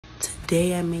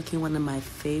Today I'm making one of my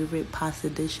favorite pasta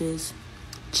dishes,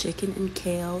 chicken and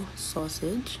kale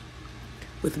sausage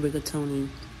with rigatoni.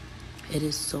 It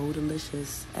is so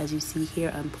delicious. As you see here,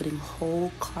 I'm putting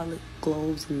whole garlic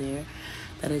cloves in there.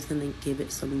 That is going to give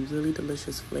it some really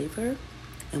delicious flavor.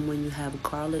 And when you have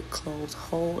garlic cloves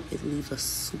whole, it leaves a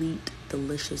sweet,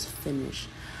 delicious finish,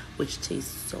 which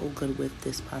tastes so good with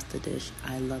this pasta dish.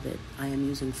 I love it. I am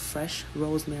using fresh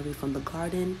rosemary from the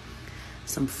garden,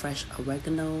 some fresh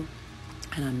oregano,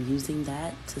 and I'm using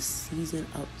that to season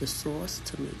up the sauce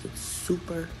to make it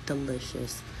super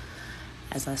delicious.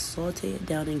 As I saute it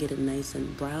down and get it nice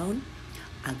and brown,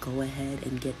 I go ahead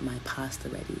and get my pasta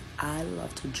ready. I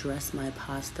love to dress my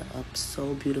pasta up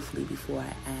so beautifully before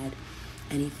I add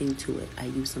anything to it. I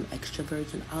use some extra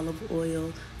virgin olive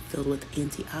oil filled with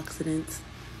antioxidants,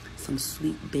 some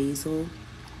sweet basil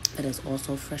that is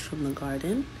also fresh from the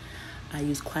garden. I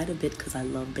use quite a bit because I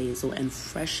love basil, and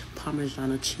fresh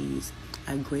Parmesan cheese.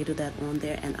 I grated that on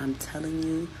there, and I'm telling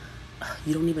you,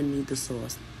 you don't even need the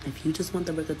sauce. If you just want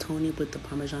the rigatoni with the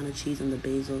Parmesan cheese and the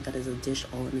basil, that is a dish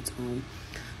all on its own.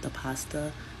 The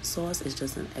pasta sauce is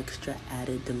just an extra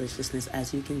added deliciousness.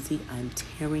 As you can see, I'm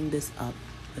tearing this up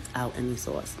without any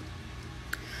sauce.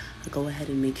 I go ahead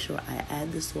and make sure I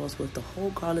add the sauce with the whole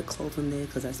garlic clove in there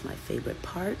because that's my favorite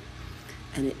part.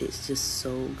 And it is just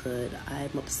so good.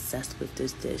 I'm obsessed with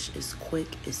this dish. It's quick,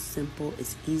 it's simple,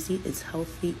 it's easy, it's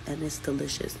healthy, and it's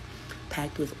delicious.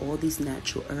 Packed with all these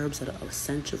natural herbs that are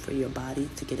essential for your body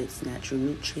to get its natural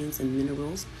nutrients and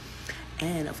minerals.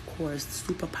 And of course,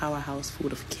 super powerhouse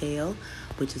food of kale,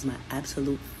 which is my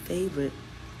absolute favorite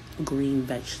green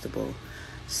vegetable.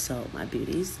 So my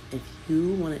beauties, if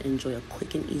you want to enjoy a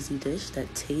quick and easy dish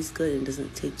that tastes good and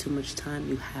doesn't take too much time,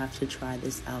 you have to try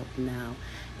this out now.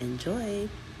 Enjoy!